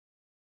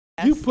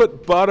You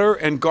put butter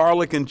and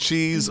garlic and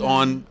cheese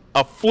on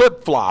a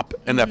flip-flop,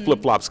 and that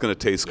flip-flop's going to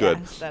taste good,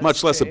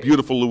 much less a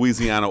beautiful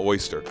Louisiana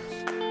oyster.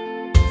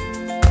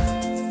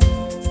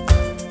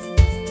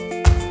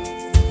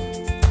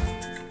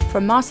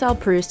 From Marcel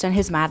Proust and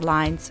his Mad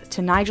Lines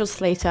to Nigel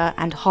Slater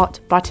and hot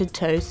buttered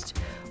toast,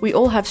 we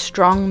all have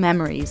strong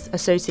memories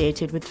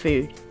associated with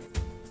food.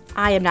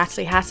 I am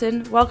Natalie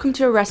Hatton. Welcome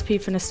to A Recipe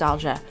for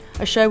Nostalgia,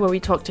 a show where we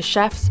talk to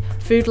chefs,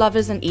 food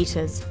lovers and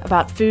eaters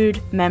about food,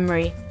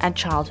 memory and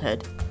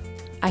childhood.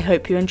 I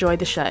hope you enjoy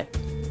the show.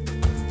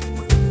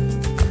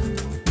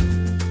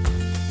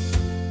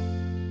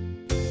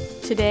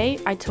 Today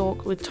I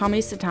talk with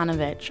Tommy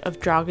Cvitanovich of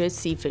Drago's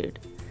Seafood.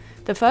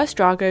 The first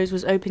Drago's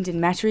was opened in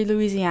Metairie,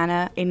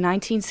 Louisiana in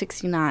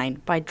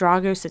 1969 by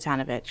Drago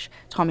Cvitanovich,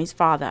 Tommy's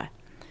father.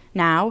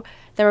 Now,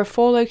 there are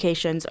 4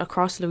 locations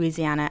across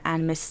Louisiana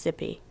and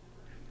Mississippi.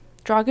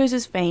 Drago's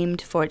is famed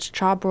for its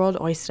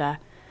charbroiled oyster,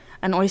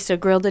 an oyster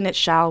grilled in its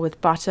shell with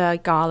butter,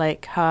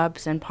 garlic,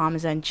 herbs, and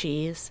Parmesan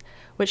cheese,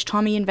 which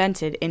Tommy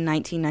invented in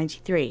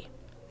 1993.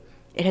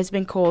 It has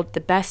been called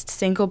the best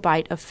single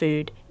bite of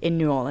food in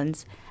New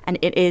Orleans, and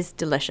it is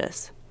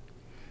delicious.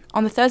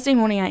 On the Thursday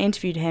morning I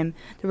interviewed him,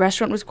 the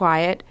restaurant was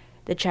quiet,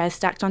 the chairs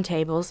stacked on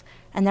tables,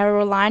 and there were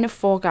a line of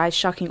 4 guys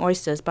shucking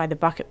oysters by the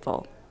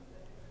bucketful.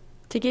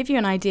 To give you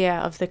an idea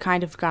of the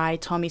kind of guy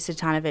Tommy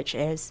Cvitanovich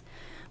is,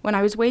 when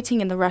I was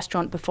waiting in the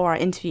restaurant before our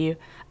interview,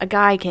 a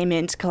guy came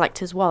in to collect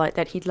his wallet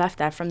that he'd left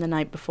there from the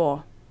night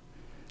before.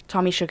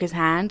 Tommy shook his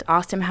hand,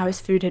 asked him how his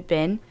food had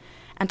been,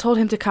 and told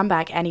him to come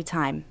back any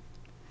time.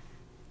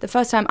 The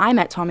first time I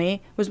met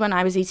Tommy was when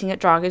I was eating at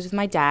Drago's with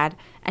my dad,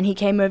 and he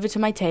came over to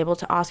my table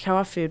to ask how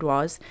our food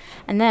was,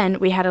 and then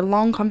we had a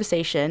long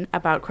conversation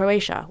about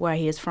Croatia, where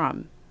he is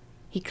from.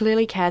 He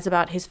clearly cares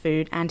about his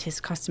food and his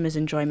customers'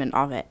 enjoyment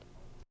of it.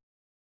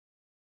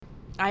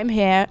 I'm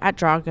here at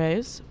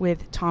Drago's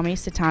with Tommy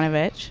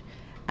Cvitanovich,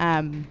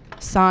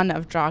 son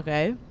of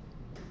Drago,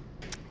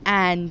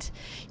 and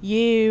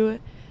you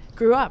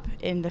grew up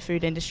in the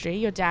food industry.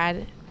 Your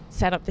dad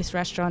set up this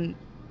restaurant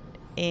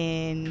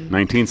in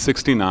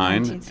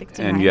 1969,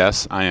 and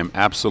yes, I am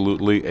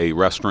absolutely a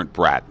restaurant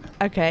brat.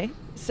 Okay,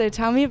 so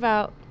tell me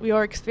about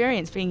your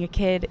experience being a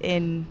kid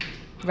in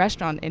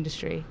restaurant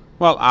industry.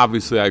 Well,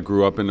 obviously, I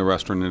grew up in the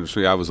restaurant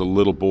industry. I was a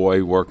little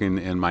boy working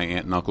in my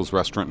aunt and uncle's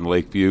restaurant in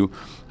Lakeview,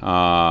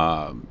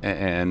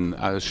 and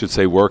I should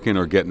say working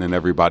or getting in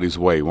everybody's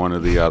way, one or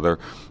the other.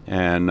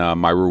 And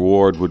my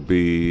reward would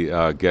be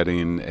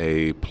getting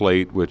a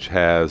plate which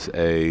has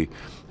it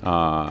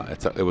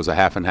was a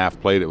half and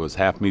half plate. It was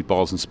half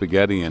meatballs and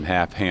spaghetti and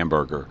half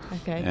hamburger.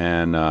 Okay.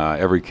 And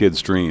every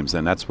kid's dreams.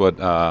 And that's what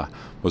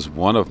was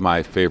one of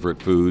my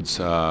favorite foods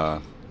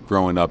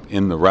growing up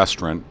in the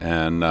restaurant.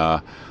 And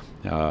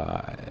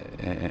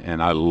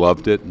I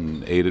loved it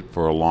and ate it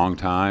for a long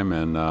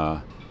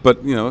time.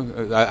 But you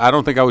know, I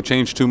don't think I would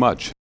change too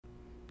much.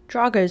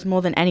 Drago's,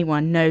 more than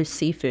anyone, knows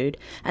seafood,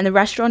 and the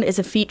restaurant is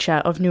a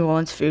feature of New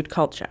Orleans food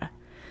culture.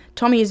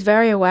 Tommy is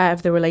very aware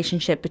of the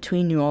relationship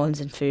between New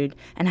Orleans and food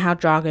and how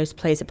Drago's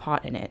plays a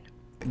part in it.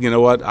 You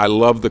know what? I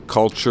love the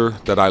culture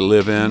that I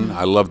live in.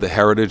 I love the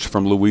heritage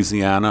from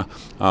Louisiana,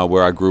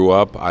 where I grew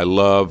up. I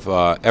love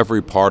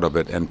every part of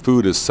it, and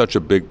food is such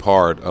a big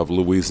part of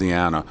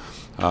Louisiana.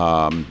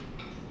 And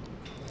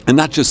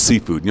not just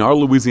seafood. You know, our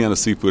Louisiana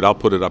seafood, I'll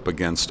put it up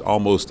against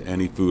almost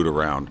any food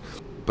around.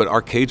 But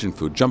our Cajun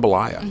food,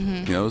 jambalaya,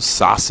 you know,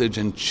 sausage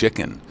and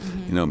chicken,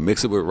 you know,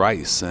 mix it with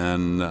rice,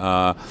 and you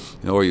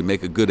know, or you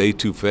make a good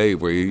étouffée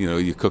where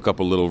you cook up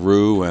a little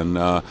roux and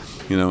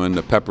you know, and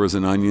the peppers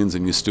and onions,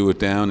 and you stew it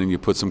down, and you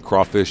put some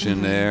crawfish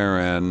in there,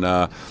 and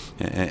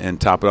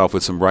top it off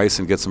with some rice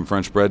and get some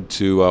French bread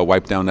to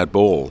wipe down that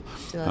bowl.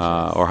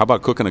 Or how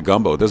about cooking a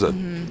gumbo? There's a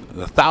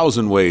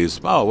 1,000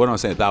 ways. Oh, what am I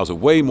saying? 1,000?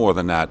 Way more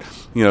than that.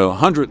 You know,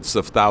 hundreds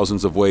of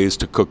thousands of ways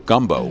to cook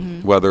gumbo.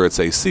 Whether it's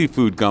a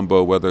seafood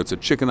gumbo, whether it's a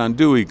chicken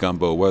andouille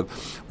gumbo,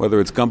 whether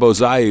it's gumbo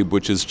zaib,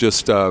 which is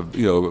just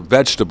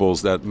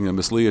vegetables that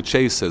Miss Leah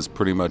Chase has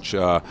pretty much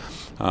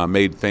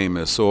made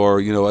famous, or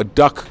a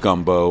duck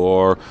gumbo,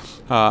 or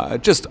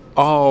just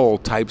all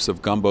types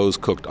of gumbos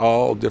cooked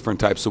all different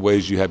types of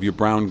ways. You have your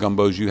brown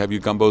gumbos, you have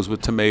your gumbos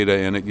with tomato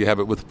in it, you have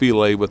it with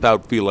filet,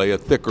 without filet, a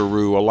thicker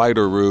roux, a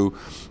lighter roux,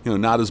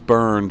 not as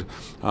burned.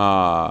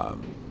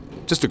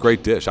 Just a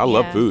great dish. I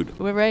love food.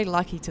 We're very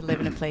lucky to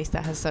live in a place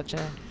that has such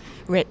a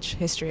rich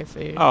history of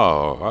food.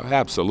 Oh,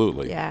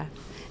 absolutely. Yeah.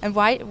 And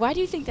why do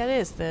you think that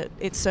is, that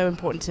it's so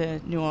important to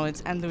New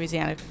Orleans and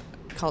Louisiana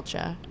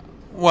culture?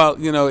 Well,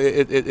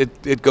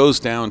 it goes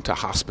down to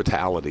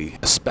hospitality,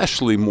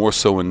 especially more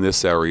so in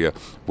this area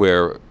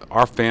where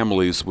our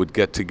families would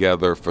get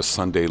together for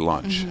Sunday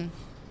lunch.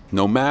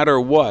 No matter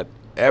what,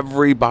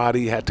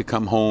 everybody had to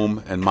come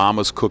home, and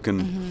Mama's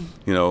cooking,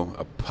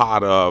 a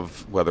pot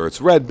of, whether it's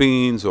red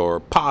beans or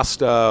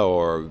pasta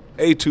or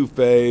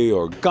étouffée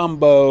or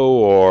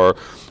gumbo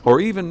or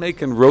even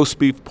making roast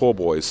beef po'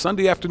 boys.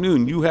 Sunday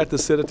afternoon, you had to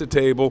sit at the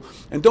table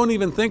and don't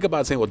even think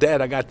about saying, well,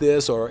 Dad, I got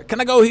this, or can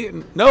I go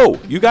here? No,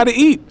 you got to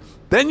eat.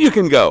 Then you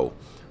can go.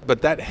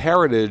 But that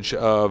heritage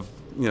of,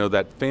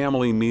 that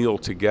family meal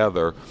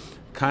together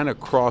kind of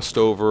crossed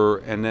over,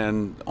 and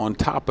then on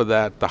top of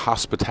that, the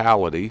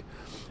hospitality,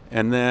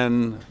 and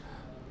then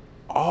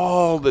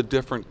all the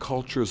different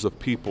cultures of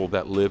people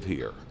that live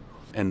here.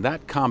 And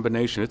that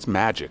combination, it's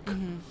magic,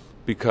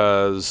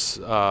 because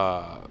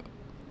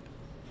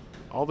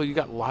although you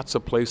got lots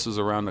of places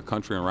around the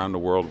country and around the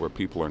world where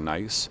people are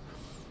nice,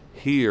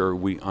 here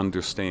we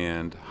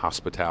understand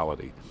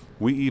hospitality.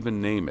 We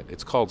even name it.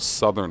 It's called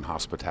Southern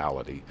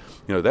hospitality.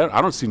 That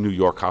I don't see New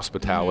York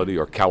hospitality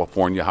or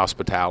California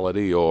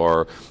hospitality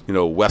or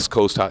West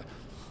Coast,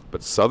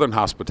 but Southern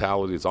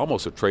hospitality is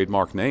almost a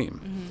trademark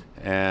name.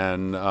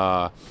 And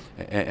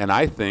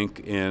I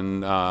think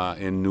in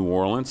New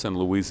Orleans and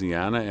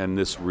Louisiana and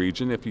this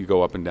region, if you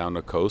go up and down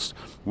the coast,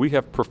 we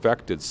have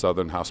perfected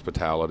Southern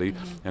hospitality,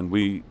 and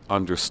we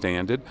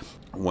understand it.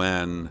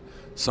 When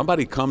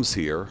somebody comes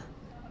here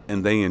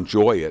and they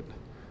enjoy it,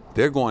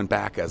 they're going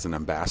back as an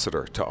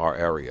ambassador to our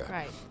area.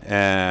 Right.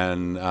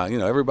 And,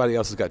 everybody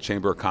else has got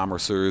Chamber of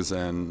Commercers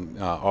and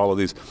all of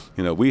these.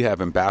 We have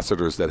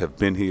ambassadors that have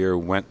been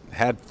here,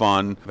 had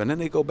fun, and then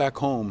they go back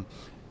home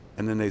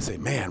and then they say,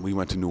 man, we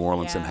went to New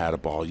Orleans and had a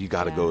ball. You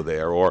got to go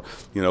there. Or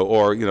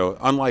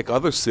unlike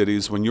other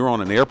cities, when you're on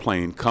an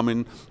airplane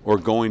coming or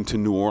going to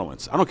New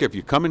Orleans, I don't care if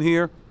you're coming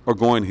here or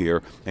going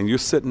here and you're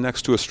sitting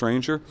next to a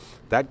stranger,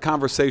 that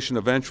conversation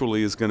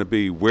eventually is going to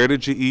be, where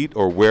did you eat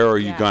or where are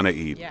you going to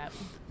eat? Yeah.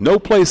 No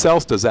place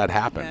else does that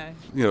happen.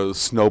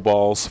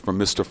 Snowballs from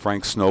Mr.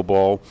 Frank's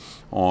Snowball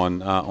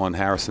on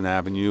Harrison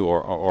Avenue,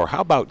 or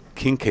how about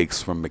king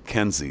cakes from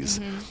Mackenzie's?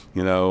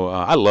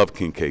 I love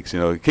king cakes.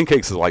 King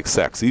cakes is like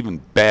sex. Even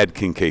bad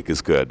king cake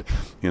is good.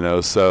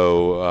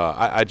 So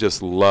I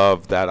just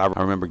love that. I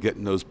remember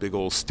getting those big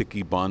old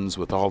sticky buns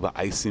with all the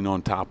icing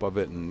on top of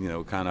it, and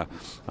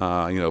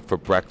for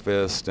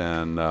breakfast.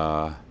 And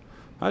our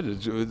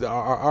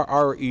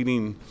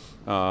eating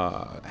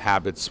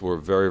habits were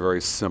very,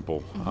 very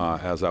simple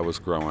as I was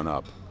growing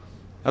up.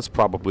 That's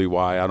probably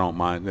why I don't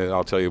mind.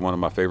 I'll tell you, one of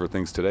my favorite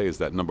things today is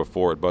that number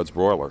 4 at Bud's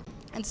Broiler.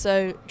 And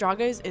so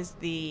Drago's is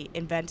the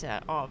inventor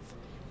of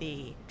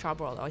the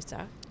charbroiled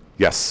oyster.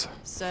 Yes.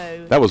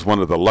 So that was one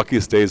of the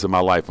luckiest days of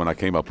my life when I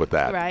came up with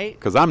that. Right.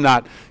 Because I'm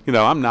not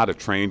a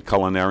trained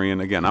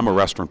culinarian. Again, I'm a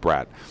restaurant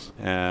brat.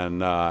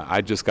 And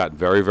I just got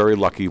very, very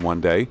lucky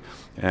one day.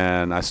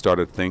 And I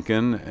started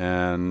thinking,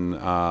 and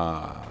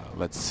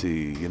let's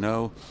see,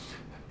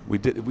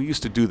 we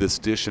used to do this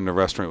dish in the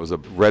restaurant. It was a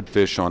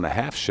redfish on a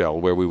half shell,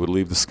 where we would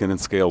leave the skin and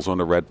scales on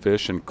the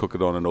redfish and cook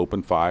it on an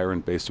open fire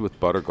and baste it with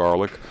butter,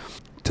 garlic.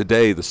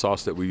 Today, the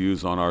sauce that we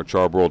use on our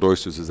charbroiled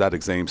oysters is that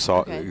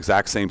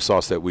exact same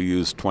sauce that we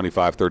used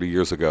 25, 30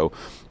 years ago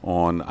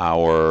on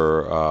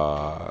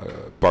our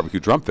barbecue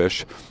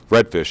drumfish,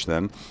 redfish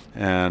then.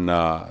 And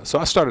so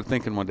I started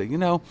thinking one day,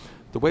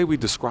 the way we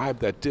describe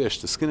that dish,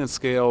 the skin and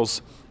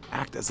scales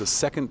act as a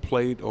second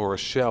plate or a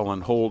shell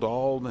and hold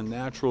all the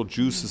natural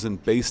juices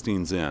and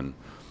bastings in.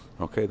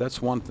 Okay,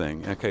 that's one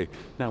thing. Okay,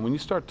 now when you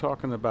start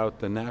talking about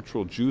the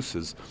natural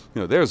juices,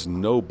 there's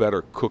no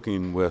better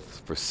cooking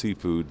for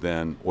seafood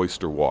than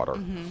oyster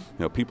water.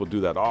 People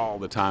do that all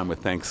the time with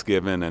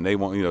Thanksgiving, and they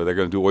want, they're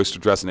going to do oyster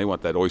dressing, they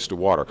want that oyster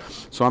water.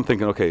 So I'm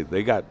thinking, okay,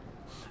 they got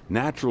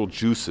natural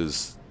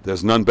juices.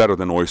 There's none better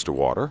than oyster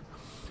water.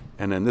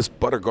 And then this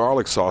butter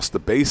garlic sauce, the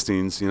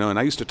bastings, and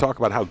I used to talk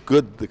about how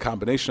good the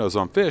combination was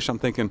on fish. I'm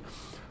thinking,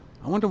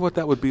 I wonder what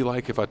that would be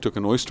like if I took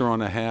an oyster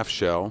on a half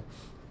shell,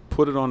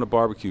 put it on the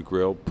barbecue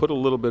grill, put a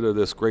little bit of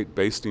this great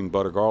basting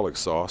butter garlic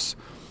sauce,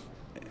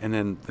 and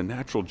then the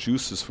natural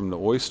juices from the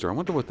oyster. I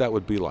wonder what that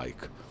would be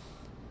like.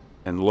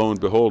 And lo and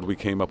behold, we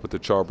came up with the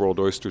charbroiled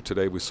oyster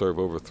today. We serve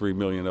over 3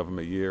 million of them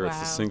a year. Wow. It's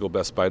the single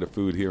best bite of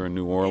food here in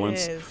New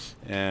Orleans. It is.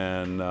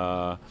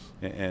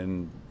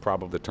 And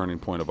probably the turning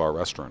point of our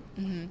restaurant.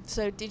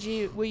 So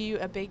were you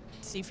a big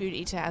seafood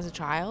eater as a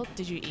child?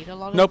 Did you eat a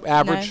lot of Nope,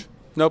 average.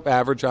 No? Nope,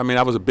 average. I mean,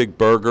 I was a big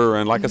burger,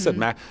 and like I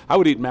said, I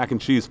would eat mac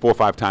and cheese 4 or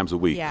 5 times a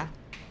week. Yeah.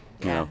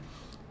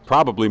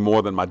 Probably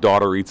more than my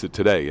daughter eats it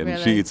today, and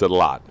Really? she eats it a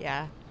lot.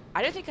 Yeah.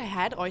 I don't think I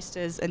had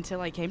oysters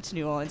until I came to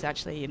New Orleans,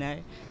 actually,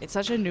 It's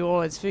such a New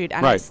Orleans food.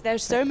 And Right.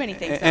 there's so many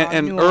things that are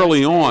And New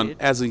early Orleans on, food.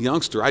 as a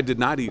youngster, I did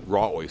not eat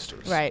raw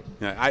oysters. Right.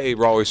 I ate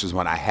raw oysters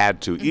when I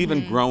had to.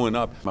 Even growing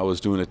up, I was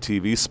doing a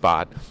TV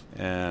spot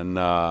and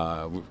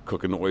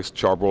cooking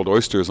charbroiled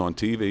oysters on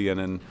TV, and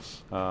then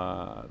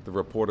the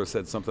reporter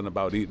said something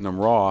about eating them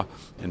raw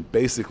and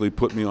basically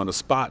put me on the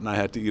spot, and I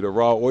had to eat a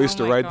raw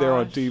oyster my right there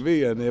on gosh.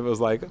 TV, and it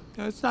was like,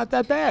 it's not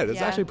that bad.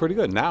 It's Yeah. actually pretty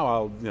good.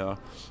 Now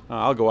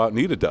I'll go out and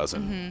eat a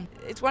dozen.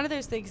 It's one of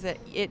those things that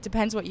it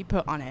depends what you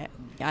put on it.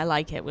 I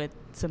like it with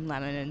some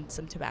lemon and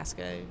some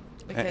Tabasco.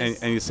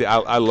 Because And you see,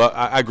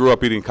 I grew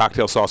up eating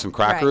cocktail sauce and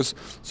crackers,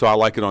 so I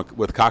like it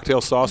with cocktail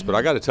sauce. But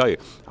I got to tell you,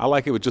 I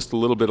like it with just a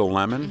little bit of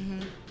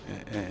lemon,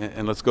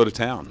 and let's go to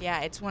town.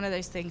 yeah, it's one of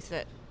those things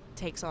that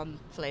takes on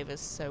flavors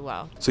so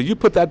well. So you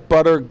put that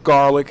butter,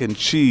 garlic, and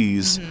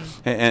cheese,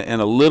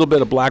 and a little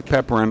bit of black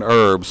pepper and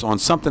herbs on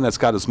something that's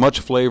got as much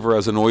flavor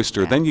as an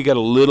oyster. Yeah. Then you get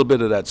a little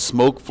bit of that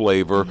smoke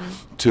flavor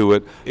to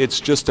it. It's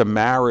just a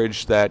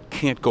marriage that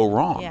can't go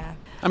wrong. Yeah.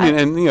 I mean,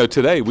 and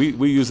today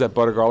we use that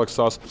butter garlic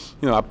sauce.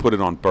 I put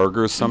it on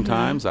burgers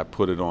sometimes. I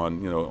put it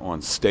on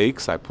on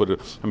steaks. We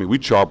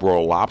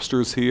charbroil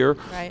lobsters here.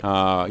 Right.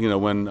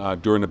 When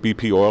during the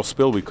BP oil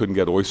spill, we couldn't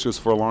get oysters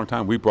for a long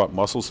time. We brought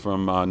mussels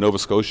from Nova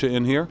Scotia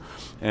in here,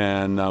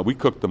 and we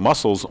cooked the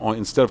mussels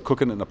instead of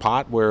cooking it in a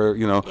pot where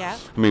Yeah.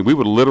 we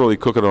would literally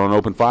cook it on an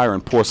open fire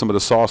and pour some of the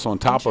sauce on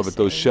top of it.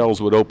 Those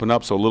shells would open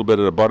up, so a little bit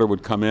of the butter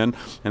would come in,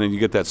 and then you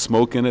get that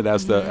smoke in it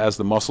as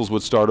the mussels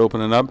would start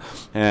opening up.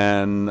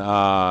 And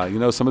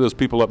some of those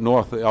people up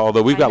north,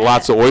 although we've got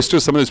lots of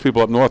oysters, some of those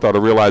people up north ought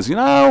to realize,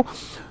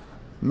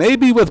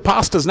 maybe with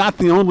pasta's not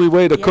the only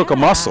way to cook a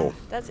mussel.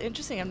 That's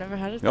interesting. I've never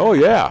heard of that. Oh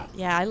yeah.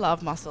 Yeah, I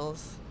love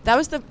mussels. That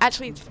was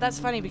that's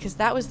funny because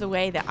that was the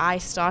way that I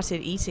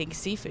started eating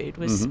seafood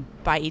was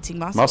by eating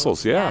mussels.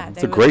 Mussels, yeah.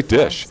 It's a great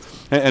dish.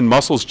 And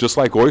mussels, just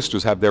like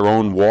oysters, have their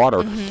own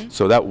water.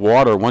 So that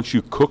water, once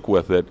you cook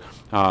with it,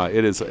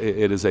 it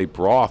is a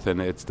broth, and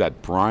it's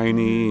that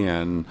briny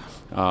and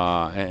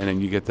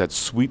then you get that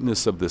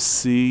sweetness of the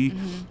sea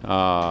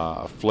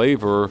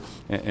flavor,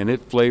 and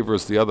it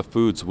flavors the other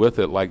foods with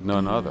it like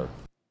none other.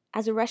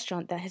 As a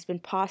restaurant that has been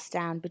passed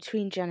down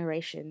between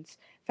generations,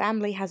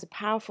 family has a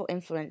powerful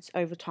influence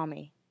over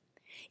Tommy.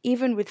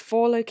 Even with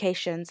 4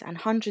 locations and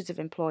hundreds of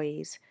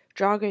employees,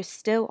 Drago's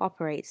still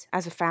operates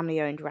as a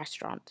family-owned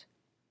restaurant.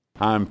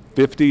 I'm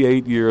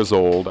 58 years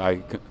old.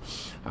 I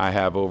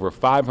have over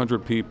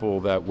 500 people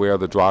that wear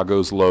the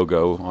Drago's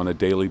logo on a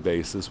daily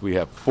basis. We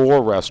have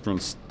 4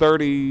 restaurants,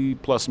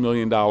 $30+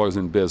 million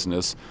in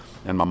business,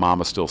 and my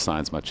mama still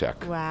signs my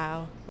check.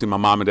 Wow. My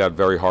mom and dad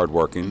very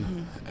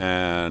hardworking,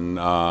 and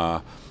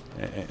I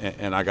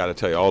got to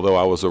tell you, although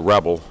I was a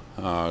rebel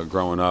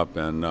growing up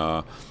and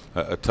a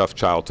tough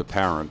child to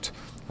parent,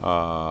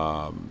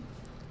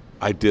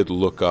 I did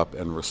look up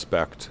and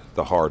respect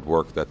the hard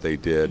work that they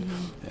did,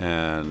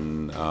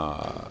 and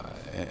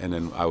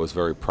then I was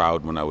very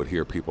proud when I would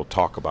hear people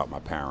talk about my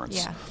parents.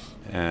 Yeah.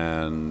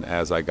 And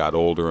as I got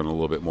older and a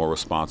little bit more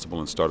responsible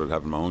and started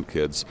having my own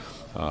kids,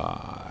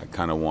 I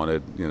kind of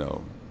wanted,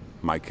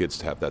 my kids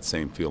to have that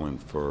same feeling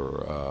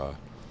for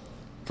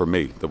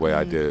me, the way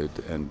I did,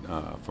 and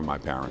for my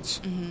parents.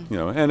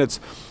 And it's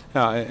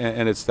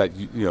that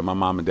my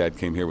mom and dad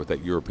came here with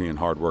that European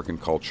hard-working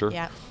culture.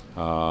 Yeah.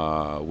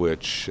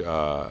 Which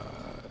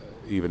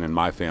even in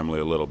my family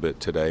a little bit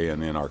today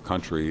and in our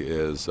country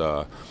is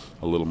a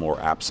little more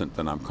absent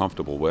than I'm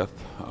comfortable with.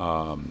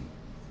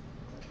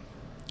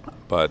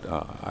 But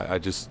I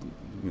just,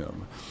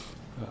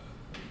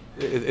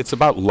 it's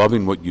about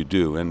loving what you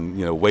do and,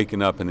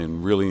 waking up and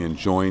then really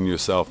enjoying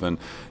yourself and,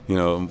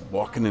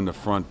 walking in the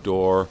front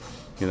door,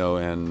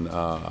 and,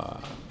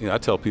 I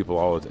tell people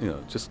all,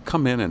 just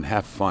come in and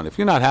have fun. If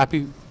you're not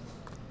happy,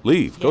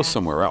 leave. Go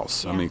somewhere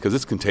else. Yeah. Because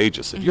it's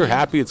contagious. If you're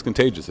happy, it's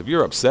contagious. If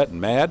you're upset and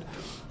mad,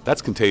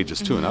 that's contagious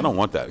too. And I don't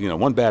want that.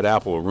 One bad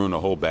apple will ruin a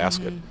whole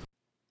basket.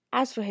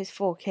 As for his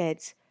 4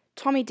 kids,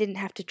 Tommy didn't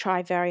have to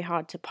try very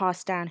hard to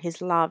pass down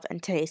his love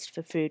and taste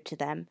for food to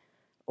them,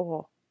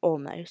 or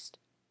almost.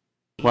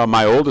 Well,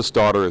 my oldest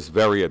daughter is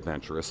very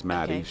adventurous,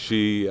 Maddie. Okay.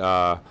 She,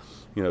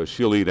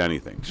 she'll eat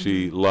anything.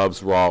 She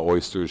loves raw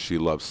oysters. She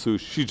loves sushi.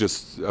 She's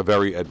just a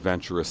very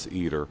adventurous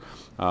eater.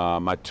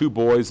 My 2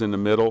 boys in the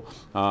middle,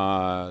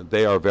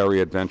 they are very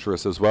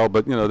adventurous as well.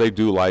 But they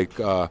do like,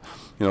 the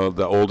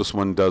oldest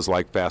one does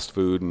like fast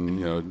food,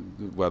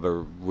 and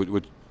whether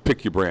would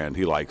pick your brand,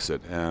 he likes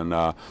it. And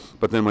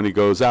but then when he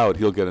goes out,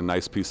 he'll get a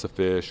nice piece of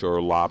fish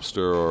or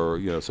lobster,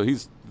 or so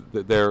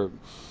they're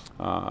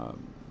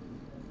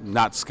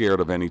not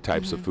scared of any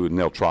types of food, and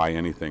they'll try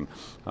anything.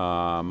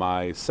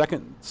 My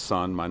second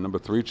son, my number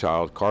 3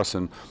 child,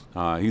 Carson,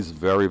 he's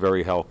very,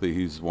 very healthy.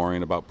 He's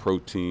worrying about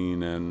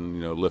protein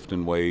and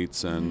lifting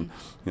weights and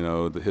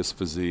his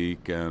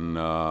physique, and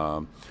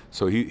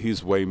so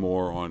he's way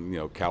more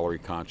on calorie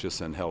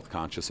conscious and health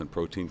conscious and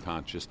protein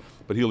conscious.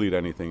 But he'll eat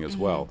anything as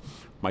well.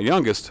 My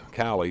youngest,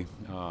 Callie,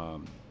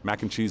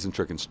 mac and cheese and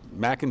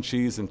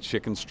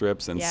chicken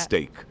strips and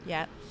steak.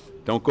 Yeah.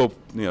 Don't go,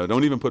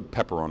 don't even put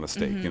pepper on a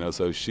steak,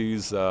 so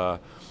she's, the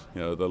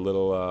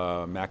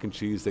little mac and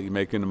cheese that you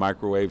make in the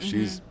microwave,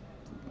 she's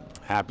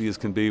happy as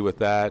can be with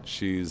that.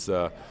 She's,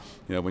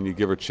 when you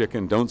give her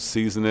chicken, don't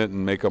season it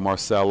and make a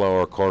Marcella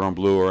or cordon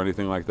bleu or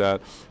anything like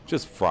that.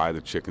 Just fry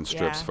the chicken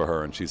strips for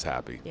her, and she's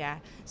happy. Yeah.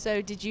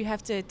 So did you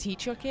have to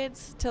teach your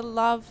kids to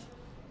love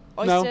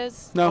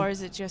oysters? No. Or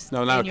is it just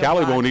No, in your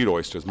Callie blood? won't eat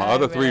oysters. My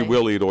other 3 really?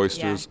 will eat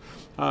oysters.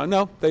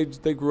 No,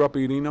 they grew up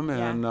eating them,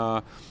 and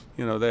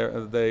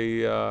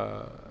they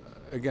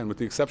again, with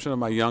the exception of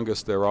my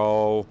youngest, they're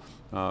all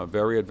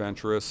very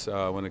adventurous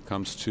when it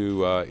comes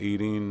to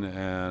eating,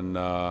 and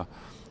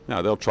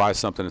they'll try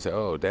something and say,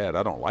 "Oh, Dad,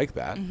 I don't like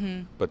that,"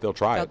 but they'll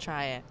try it. They'll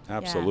try it.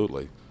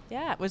 Absolutely.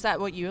 Yeah. Was that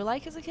what you were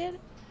like as a kid?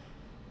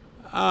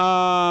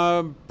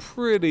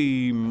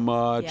 Pretty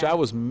much. Yeah. I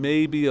was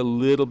maybe a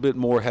little bit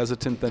more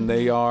hesitant than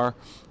they are,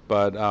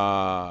 but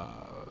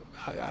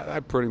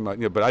I pretty much,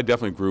 but I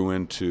definitely grew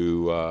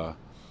into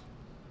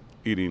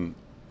eating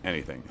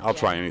anything. I'll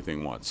try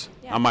anything once.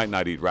 Yeah. I might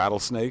not eat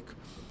rattlesnake,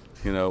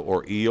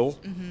 or eel,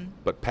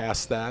 but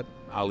past that,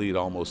 I'll eat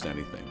almost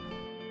anything.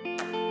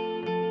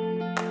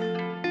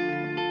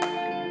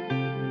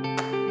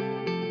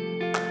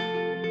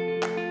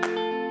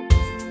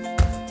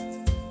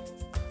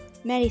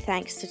 Many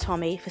thanks to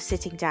Tommy for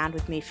sitting down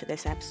with me for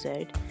this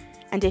episode.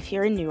 And if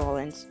you're in New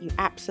Orleans, you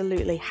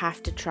absolutely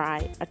have to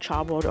try a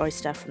charboiled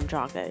oyster from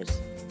Drago's.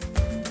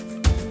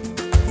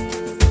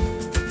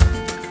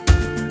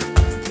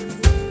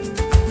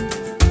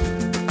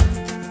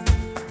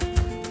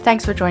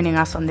 Thanks for joining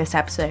us on this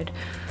episode.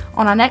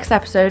 On our next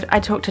episode,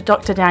 I talked to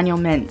Dr. Daniel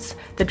Mintz,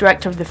 the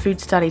director of the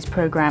Food Studies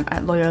program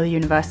at Loyola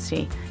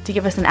University, to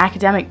give us an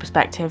academic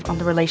perspective on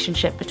the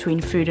relationship between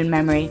food and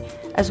memory,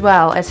 as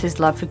well as his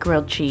love for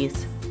grilled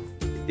cheese.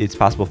 It's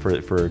possible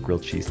for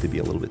grilled cheese to be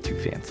a little bit too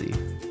fancy.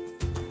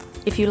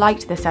 If you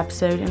liked this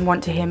episode and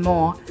want to hear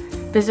more,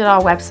 visit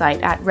our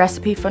website at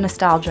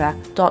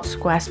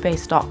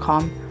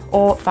recipefornostalgia.squarespace.com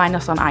or find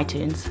us on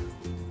iTunes.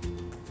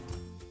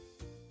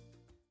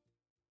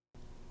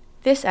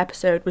 This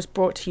episode was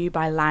brought to you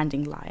by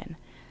Landing Lion.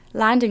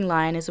 Landing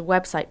Lion is a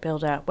website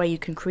builder where you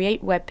can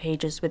create web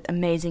pages with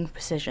amazing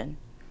precision.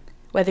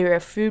 Whether you're a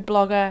food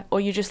blogger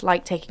or you just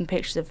like taking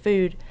pictures of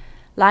food,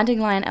 Landing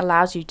Lion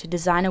allows you to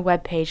design a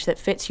web page that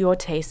fits your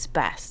tastes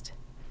best.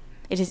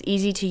 It is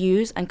easy to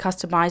use and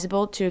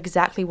customizable to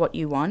exactly what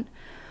you want,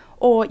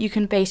 or you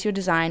can base your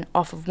design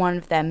off of one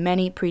of their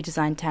many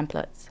pre-designed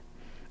templates.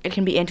 It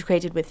can be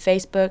integrated with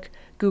Facebook,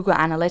 Google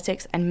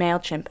Analytics, and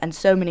MailChimp, and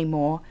so many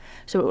more,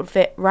 so it will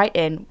fit right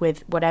in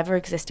with whatever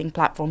existing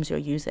platforms you're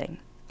using.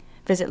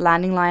 Visit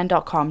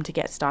landinglion.com to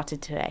get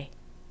started today.